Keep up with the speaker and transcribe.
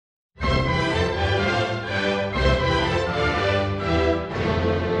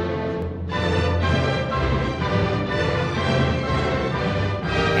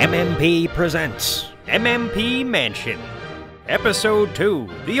KevinMMP presents MMP Mansion, Episode 2,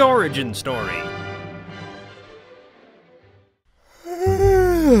 The Origin Story.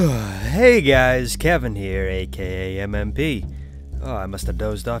 Hey guys, Kevin here, aka MMP. Oh, I must have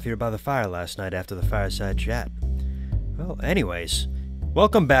dozed off here by the fire last night after the fireside chat. Well, anyways,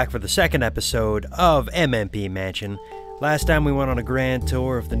 welcome back for the second episode of MMP Mansion. Last time we went on a grand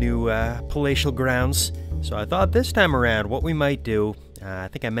tour of the new palatial grounds, so I thought this time around what we might do, I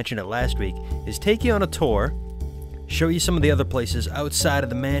think I mentioned it last week, is take you on a tour, show you some of the other places outside of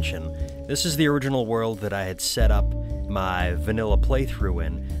the mansion. This is the original world that I had set up my vanilla playthrough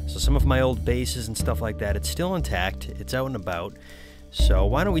in, so some of my old bases and stuff like that, it's still intact, it's out and about. So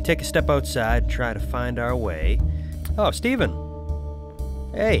why don't we take a step outside, try to find our way. Oh, Steven!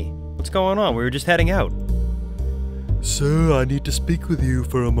 Hey, what's going on? We were just heading out. Sir, I need to speak with you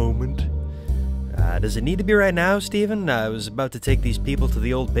for a moment. Does it need to be right now, Steven? I was about to take these people to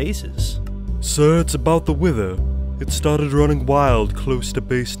the old bases. Sir, it's about the wither. It started running wild close to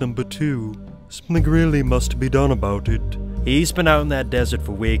base number 2. Something really must be done about it. He's been out in that desert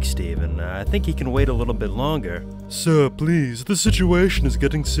for weeks, Steven. I think he can wait a little bit longer. Sir, please, the situation is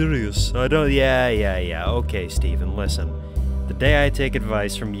getting serious. I don't... Yeah. Okay, Steven, listen. The day I take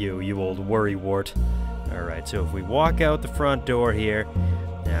advice from you, you old worrywart. Alright, so if we walk out the front door here...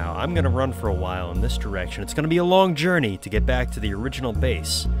 Now, I'm gonna run for a while in this direction. It's gonna be a long journey to get back to the original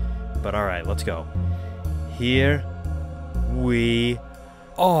base. But alright, let's go. Here we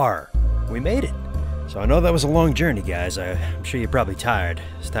are. We made it. So I know that was a long journey, guys. I'm sure you're probably tired.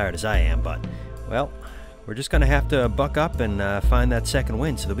 As tired as I am, but... Well, we're just gonna have to buck up and find that second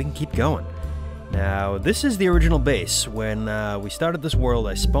wind so that we can keep going. Now, this is the original base. When we started this world,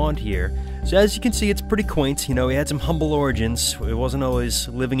 I spawned here. So as you can see, it's pretty quaint. You know, we had some humble origins. It wasn't always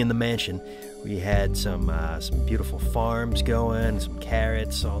living in the mansion. We had some beautiful farms going, some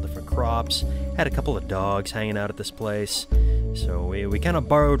carrots, all different crops. Had a couple of dogs hanging out at this place. So we kind of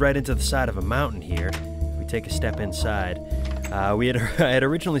burrowed right into the side of a mountain here. If we take a step inside. I had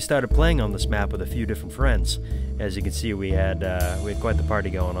originally started playing on this map with a few different friends. As you can see, we had quite the party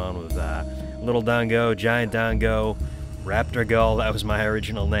going on with Little Dongo, Giant Dongo, Raptor Gull, that was my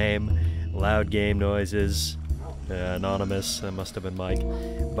original name, Loud Game Noises, Anonymous, that must have been Mike.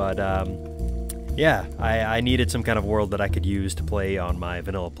 But yeah, I needed some kind of world that I could use to play on my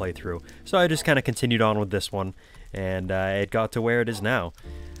vanilla playthrough. So I just kind of continued on with this one, and it got to where it is now.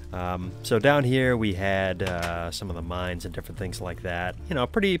 So down here we had some of the mines and different things like that. You know,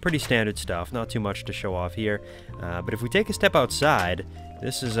 pretty standard stuff, not too much to show off here. But if we take a step outside,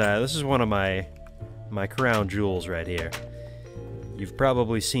 this is one of my crown jewels right here. You've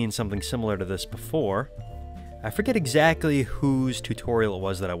probably seen something similar to this before. I forget exactly whose tutorial it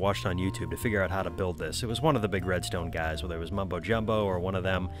was that I watched on YouTube to figure out how to build this. It was one of the big redstone guys, whether it was Mumbo Jumbo or one of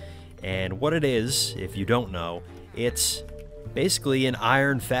them. And what it is, if you don't know, it's basically an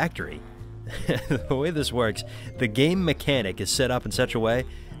iron factory. The way this works, the game mechanic is set up in such a way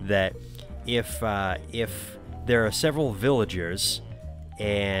that if there are several villagers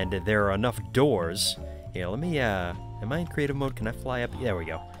and there are enough doors, you know, let me, am I in creative mode? Can I fly up? There we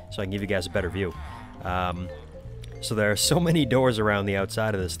go. So I can give you guys a better view. So there are so many doors around the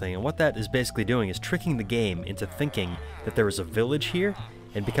outside of this thing, and what that is basically doing is tricking the game into thinking that there is a village here,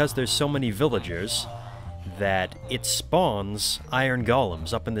 and because there's so many villagers, that it spawns iron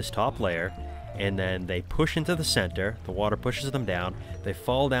golems up in this top layer, and then they push into the center, the water pushes them down, they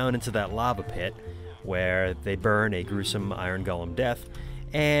fall down into that lava pit, where they burn a gruesome iron golem death,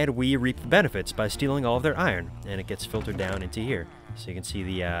 and we reap the benefits by stealing all of their iron, and it gets filtered down into here. So you can see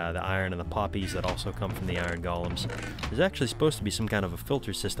the iron and the poppies that also come from the iron golems. There's actually supposed to be some kind of a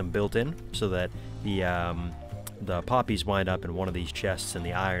filter system built in, so that the poppies wind up in one of these chests and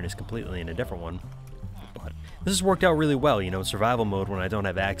the iron is completely in a different one. But this has worked out really well, you know, in survival mode when I don't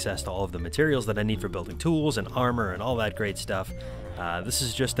have access to all of the materials that I need for building tools and armor and all that great stuff. This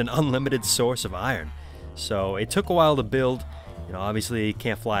is just an unlimited source of iron. So it took a while to build. You know, obviously you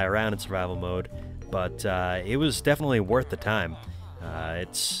can't fly around in survival mode, but it was definitely worth the time.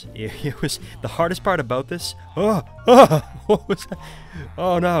 It was the hardest part about this. What was that?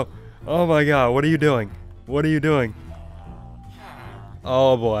 Oh no! Oh my God! What are you doing? What are you doing?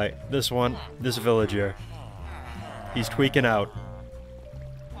 Oh boy! This villager. He's tweaking out.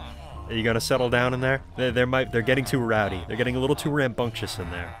 Are you gonna settle down in there? They're getting too rowdy. They're getting a little too rambunctious in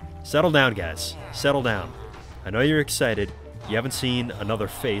there. Settle down, guys. Settle down. I know you're excited. You haven't seen another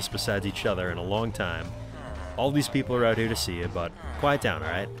face besides each other in a long time. All these people are out here to see you, but quiet down,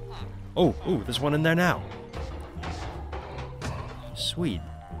 alright? Oh, there's one in there now. Sweet.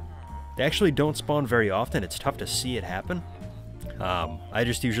 They actually don't spawn very often. It's tough to see it happen. I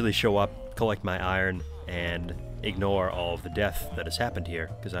just usually show up, collect my iron, and ignore all of the death that has happened here,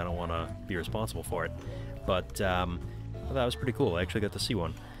 because I don't want to be responsible for it. But well, that was pretty cool. I actually got to see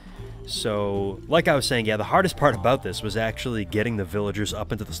one. So, like I was saying, yeah, the hardest part about this was actually getting the villagers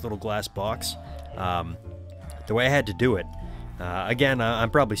up into this little glass box. The way I had to do it, again, I'm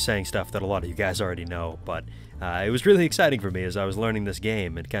probably saying stuff that a lot of you guys already know, but it was really exciting for me as I was learning this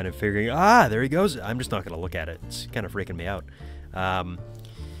game and kind of figuring, there he goes. I'm just not going to look at it. It's kind of freaking me out.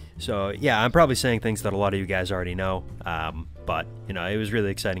 So, yeah, I'm probably saying things that a lot of you guys already know, but, you know, it was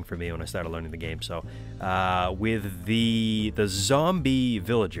really exciting for me when I started learning the game. So, with the zombie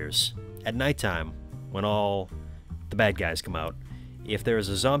villagers, at nighttime, when all the bad guys come out, if there is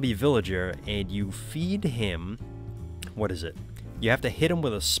a zombie villager and you feed him, what is it? You have to hit him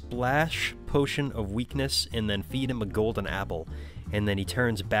with a splash potion of weakness and then feed him a golden apple, and then he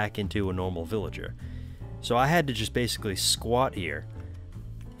turns back into a normal villager. So I had to just basically squat here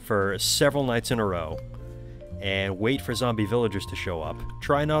for several nights in a row and wait for zombie villagers to show up,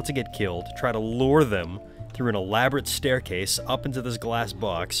 try not to get killed, try to lure them through an elaborate staircase up into this glass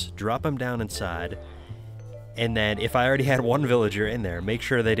box, drop them down inside, and then if I already had one villager in there, make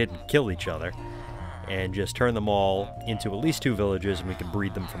sure they didn't kill each other, and just turn them all into at least 2 villagers, and we could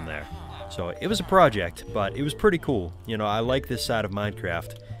breed them from there. So it was a project, but it was pretty cool. You know, I like this side of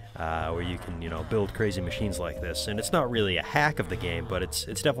Minecraft, where you can, you know, build crazy machines like this. And it's not really a hack of the game, but it's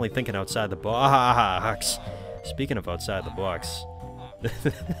definitely thinking outside the box. Speaking of outside the box,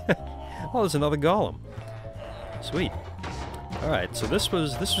 oh, there's another golem. Sweet. All right, so this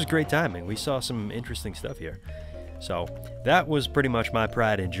was great timing. We saw some interesting stuff here. So that was pretty much my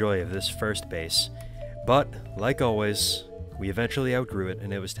pride and joy of this first base. But like always, we eventually outgrew it,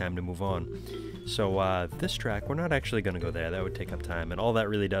 and it was time to move on. So this track, we're not actually going to go there. That would take up time, and all that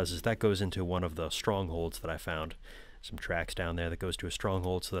really does is that goes into one of the strongholds that I found. Some tracks down there that goes to a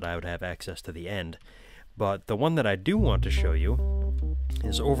stronghold so that I would have access to the end. But the one that I do want to show you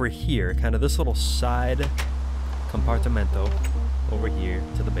is over here, kind of this little side compartimento over here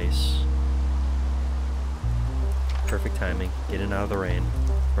to the base. Perfect timing. Get in out of the rain.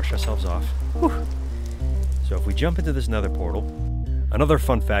 Brush ourselves off. Whew. So if we jump into this nether portal, another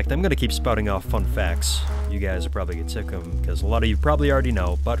fun fact, I'm going to keep spouting off fun facts. You guys will probably get sick of them because a lot of you probably already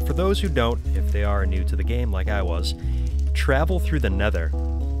know, but for those who don't, if they are new to the game like I was, travel through the nether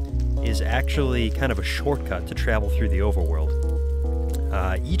is actually kind of a shortcut to travel through the overworld.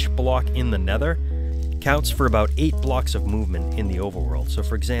 Each block in the nether counts for about 8 blocks of movement in the overworld. So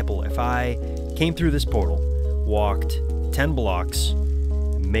for example, if I came through this portal, walked 10 blocks,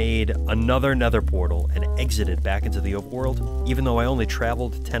 made another nether portal, and exited back into the overworld, even though I only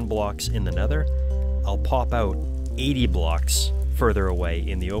traveled 10 blocks in the nether, I'll pop out 80 blocks further away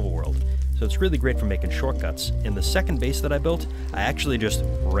in the overworld. So it's really great for making shortcuts. In the second base that I built, I actually just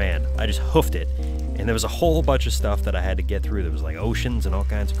ran. I just hoofed it. And there was a whole bunch of stuff that I had to get through. There was like oceans and all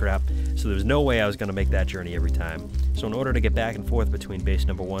kinds of crap. So there was no way I was going to make that journey every time. So in order to get back and forth between base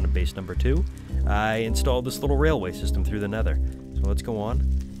number 1 and base number 2, I installed this little railway system through the nether. So let's go on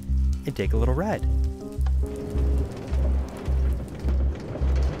and take a little ride.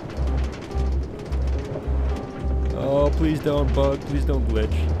 Oh, please don't bug, please don't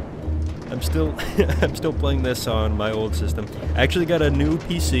glitch. I'm still playing this on my old system. I actually got a new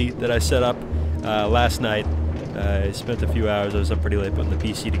PC that I set up last night. I spent a few hours, I was up pretty late putting the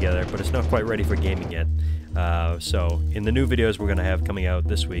PC together, but it's not quite ready for gaming yet. So in the new videos we're going to have coming out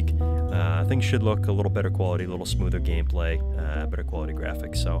this week, things should look a little better quality, a little smoother gameplay, better quality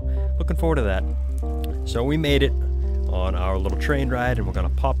graphics, so looking forward to that. So we made it on our little train ride, and we're going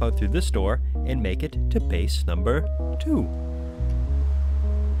to pop out through this door and make it to base number 2.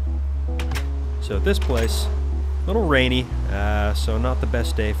 So this place, a little rainy, so not the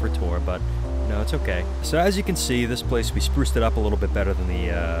best day for a tour, but no, it's okay. So as you can see, this place, we spruced it up a little bit better than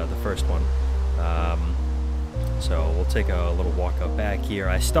the first one. So we'll take a little walk out back here.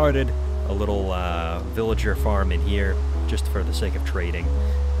 I started a little villager farm in here just for the sake of trading,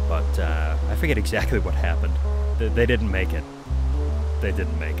 but I forget exactly what happened. They didn't make it. They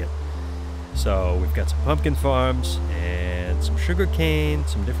didn't make it. So we've got some pumpkin farms and some sugar cane,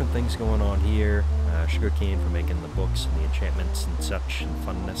 some different things going on here. Sugar cane for making the books and the enchantments and such and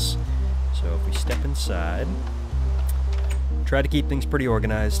funness. So if we step inside, try to keep things pretty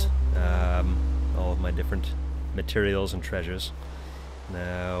organized. All of my different materials and treasures.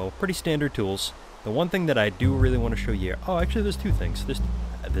 Now, pretty standard tools. The one thing that I do really want to show you here, oh, actually there's 2 things.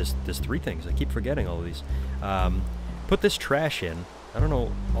 There's 3 things. I keep forgetting all of these. Put this trash in. I don't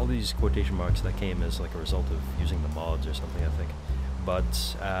know, all these quotation marks that came as like a result of using the mods or something, I think.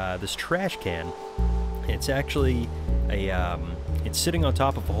 But this trash can, it's actually a it's sitting on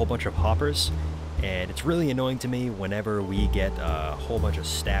top of a whole bunch of hoppers, and it's really annoying to me whenever we get a whole bunch of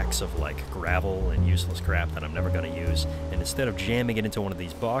stacks of like gravel and useless crap that I'm never going to use, and instead of jamming it into one of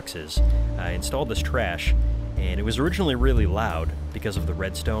these boxes, I installed this trash, and it was originally really loud because of the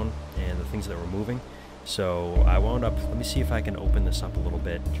redstone and the things that were moving. So I wound up, let me see if I can open this up a little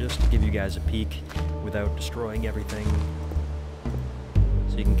bit, just to give you guys a peek without destroying everything.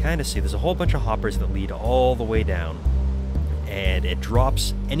 So you can kind of see there's a whole bunch of hoppers that lead all the way down, and it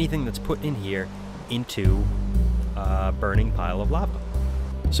drops anything that's put in here into a burning pile of lava.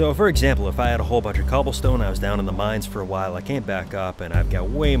 So for example, if I had a whole bunch of cobblestone, I was down in the mines for a while, I came back up, and I've got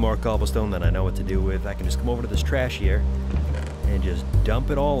way more cobblestone than I know what to do with, I can just come over to this trash here and just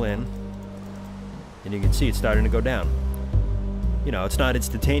dump it all in. And you can see it's starting to go down. You know, it's not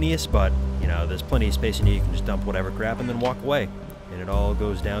instantaneous, but, you know, there's plenty of space in here. You can just dump whatever crap and then walk away. And it all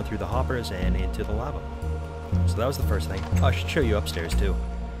goes down through the hoppers and into the lava. So that was the first thing. Oh, I should show you upstairs, too.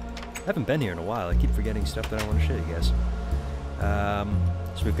 I haven't been here in a while. I keep forgetting stuff that I want to show you guys.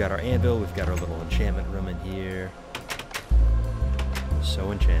 So we've got our anvil. We've got our little enchantment room in here.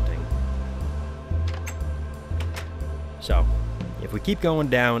 So enchanting. So, if we keep going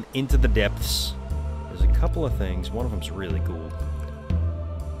down into the depths, there's a couple of things. One of them's really cool.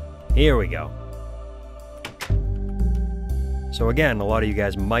 Here we go. So again, a lot of you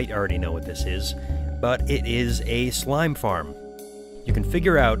guys might already know what this is, but it is a slime farm. You can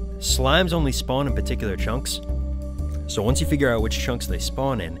figure out slimes only spawn in particular chunks. So once you figure out which chunks they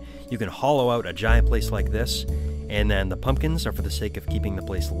spawn in, you can hollow out a giant place like this, and then the pumpkins are for the sake of keeping the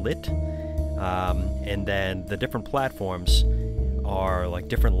place lit. And then the different platforms are like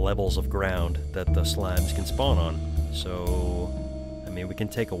different levels of ground that the slimes can spawn on. So, I mean, we can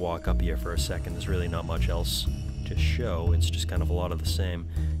take a walk up here for a second. There's really not much else to show. It's just kind of a lot of the same.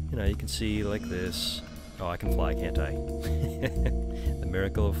 You know, you can see like this. Oh, I can fly, can't I? The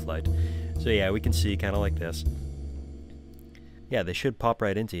miracle of flight. So yeah, we can see kind of like this. Yeah, they should pop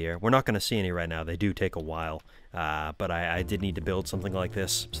right into here. We're not going to see any right now. They do take a while. But I did need to build something like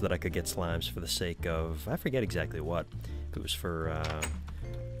this so that I could get slimes for the sake of, I forget exactly what. It was for, I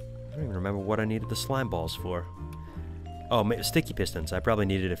don't even remember what I needed the slime balls for. Oh, sticky pistons. I probably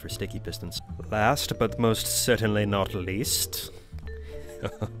needed it for sticky pistons. Last, but most certainly not least.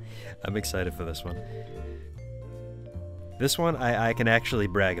 I'm excited for this one. This one, I can actually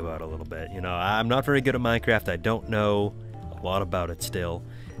brag about a little bit. You know, I'm not very good at Minecraft. I don't know a lot about it still.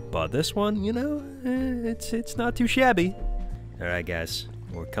 But this one, you know, it's not too shabby. Alright, guys.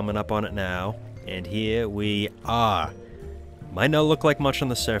 We're coming up on it now. And here we are. Might not look like much on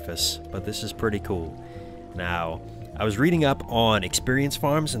the surface, but this is pretty cool. Now, I was reading up on experience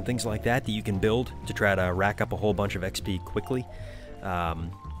farms and things like that you can build to try to rack up a whole bunch of XP quickly.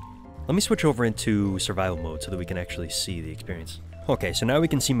 Let me switch over into survival mode so that we can actually see the experience. Okay, so now we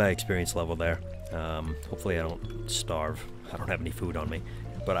can see my experience level there. Hopefully I don't starve. I don't have any food on me.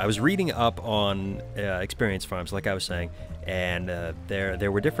 But I was reading up on experience farms, like I was saying, and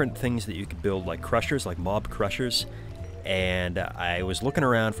there were different things that you could build, like crushers, like mob crushers. And I was looking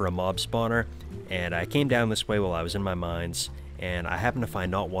around for a mob spawner, and I came down this way while I was in my mines, and I happened to find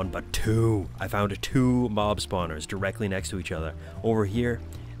not one but two. I found two mob spawners directly next to each other. Over here,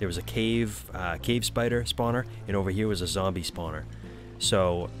 there was a cave spider spawner, and over here was a zombie spawner.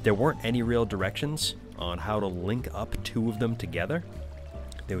 So there weren't any real directions on how to link up two of them together.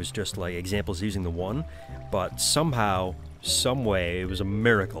 There was just like examples using the one, but somehow, some way, it was a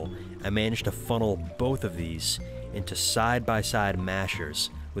miracle. I managed to funnel both of these into side-by-side mashers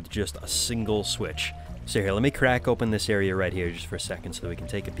with just a single switch. So here, let me crack open this area right here just for a second so that we can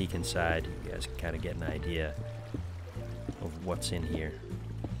take a peek inside. You guys can kind of get an idea of what's in here.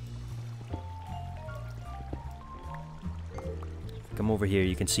 Come over here,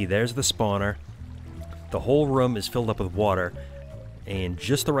 you can see there's the spawner. The whole room is filled up with water in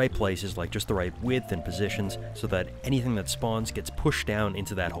just the right places, like just the right width and positions, so that anything that spawns gets pushed down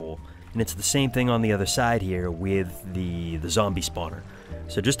into that hole. And it's the same thing on the other side here with the zombie spawner.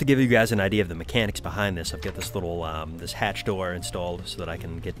 So just to give you guys an idea of the mechanics behind this, I've got this little this hatch door installed so that I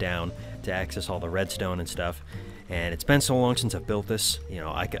can get down to access all the redstone and stuff. And it's been so long since I've built this, you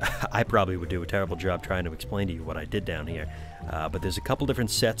know, I probably would do a terrible job trying to explain to you what I did down here. But there's a couple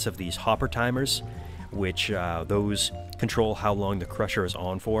different sets of these hopper timers, which those control how long the crusher is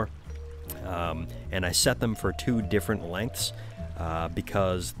on for. And I set them for two different lengths.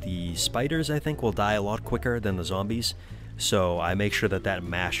 Because the spiders, I think, will die a lot quicker than the zombies, so I make sure that that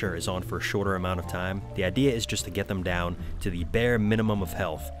masher is on for a shorter amount of time. The idea is just to get them down to the bare minimum of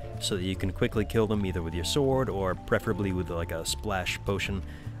health, so that you can quickly kill them either with your sword or preferably with like a splash potion,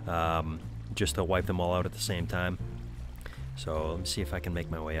 just to wipe them all out at the same time. So let me see if I can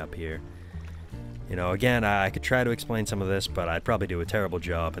make my way up here. You know, again, I could try to explain some of this, but I'd probably do a terrible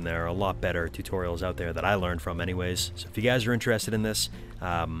job, and there are a lot better tutorials out there that I learned from anyways. So if you guys are interested in this,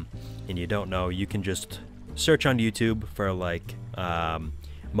 and you don't know, you can just search on YouTube for, like,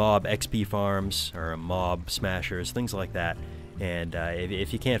 mob XP farms, or mob smashers, things like that. And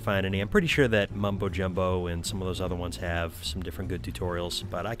if you can't find any, I'm pretty sure that Mumbo Jumbo and some of those other ones have some different good tutorials,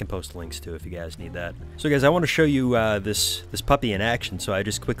 but I can post links too if you guys need that. So guys, I want to show you this puppy in action, so I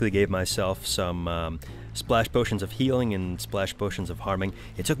just quickly gave myself some splash potions of healing and splash potions of harming.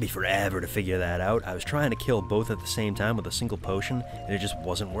 It took me forever to figure that out. I was trying to kill both at the same time with a single potion, and it just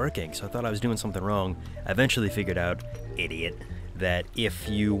wasn't working, so I thought I was doing something wrong. I eventually figured out, idiot, that if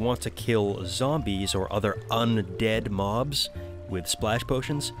you want to kill zombies or other undead mobs with splash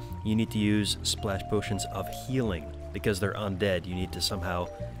potions, you need to use splash potions of healing. Because they're undead, you need to somehow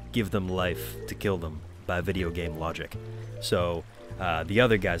give them life to kill them by video game logic. So the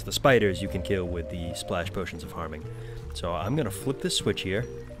other guys, the spiders, you can kill with the splash potions of harming. So I'm gonna flip this switch here.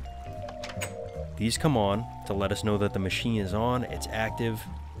 These come on to let us know that the machine is on, it's active.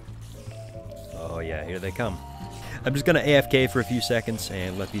 Oh yeah, here they come. I'm just gonna AFK for a few seconds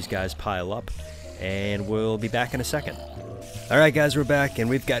and let these guys pile up, and we'll be back in a second. Alright guys, we're back, and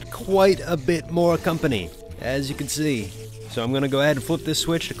we've got quite a bit more company, as you can see. So I'm gonna go ahead and flip this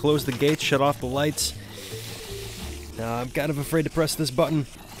switch to close the gates, shut off the lights. Now I'm kind of afraid to press this button.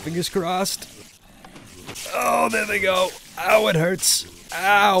 Fingers crossed. Oh, there they go. Ow, it hurts.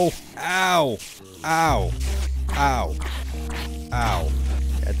 Ow, ow, ow, ow, ow.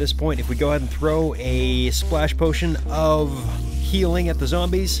 At this point, if we go ahead and throw a splash potion of healing at the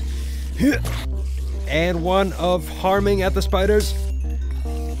zombies, and one of harming at the spiders.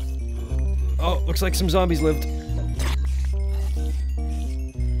 Oh, looks like some zombies lived.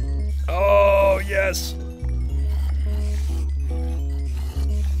 Oh, yes!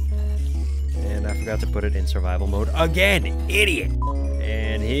 And I forgot to put it in survival mode again, idiot!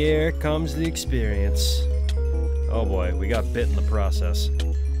 And here comes the experience. Oh boy, we got bit in the process.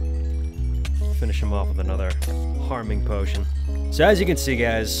 Finish him off with another harming potion. So as you can see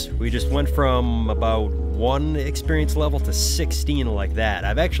guys, we just went from about 1 experience level to 16 like that.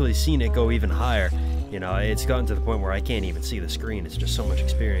 I've actually seen it go even higher. You know, it's gotten to the point where I can't even see the screen. It's just so much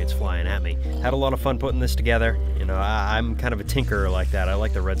experience flying at me. Had a lot of fun putting this together. You know, I'm kind of a tinkerer like that. I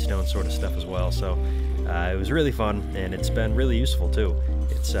like the redstone sort of stuff as well. So it was really fun, and it's been really useful too.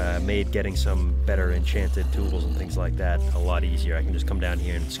 It's made getting some better enchanted tools and things like that a lot easier. I can just come down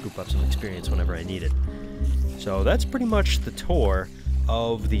here and scoop up some experience whenever I need it. So that's pretty much the tour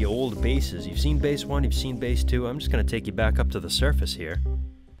of the old bases. You've seen base 1, you've seen base 2. I'm just going to take you back up to the surface here.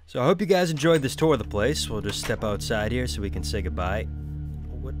 So I hope you guys enjoyed this tour of the place. We'll just step outside here so we can say goodbye.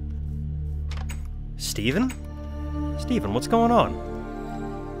 What? Steven? Steven, what's going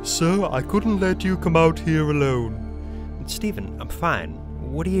on? Sir, I couldn't let you come out here alone. Steven, I'm fine.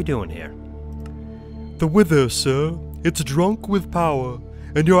 What are you doing here? The Wither, sir. It's drunk with power.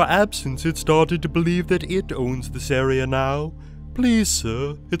 In your absence, it started to believe that it owns this area now. Please,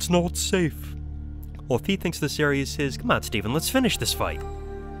 sir, it's not safe. Well, if he thinks this area is his, come on, Steven, let's finish this fight.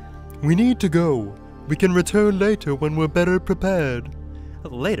 We need to go. We can return later when we're better prepared.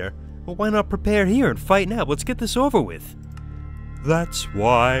 Later? Well, why not prepare here and fight now? Let's get this over with. That's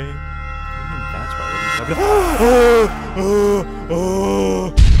why. That's why.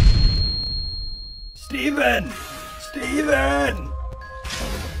 Steven! Steven!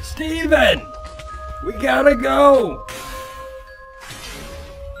 Steven! We gotta go!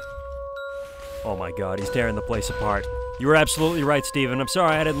 Oh my god, he's tearing the place apart. You were absolutely right, Steven. I'm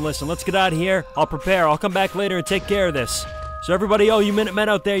sorry I didn't listen. Let's get out of here. I'll prepare. I'll come back later and take care of this. So everybody, all you Minutemen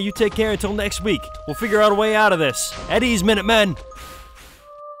out there, you take care until next week. We'll figure out a way out of this. At ease, Minutemen!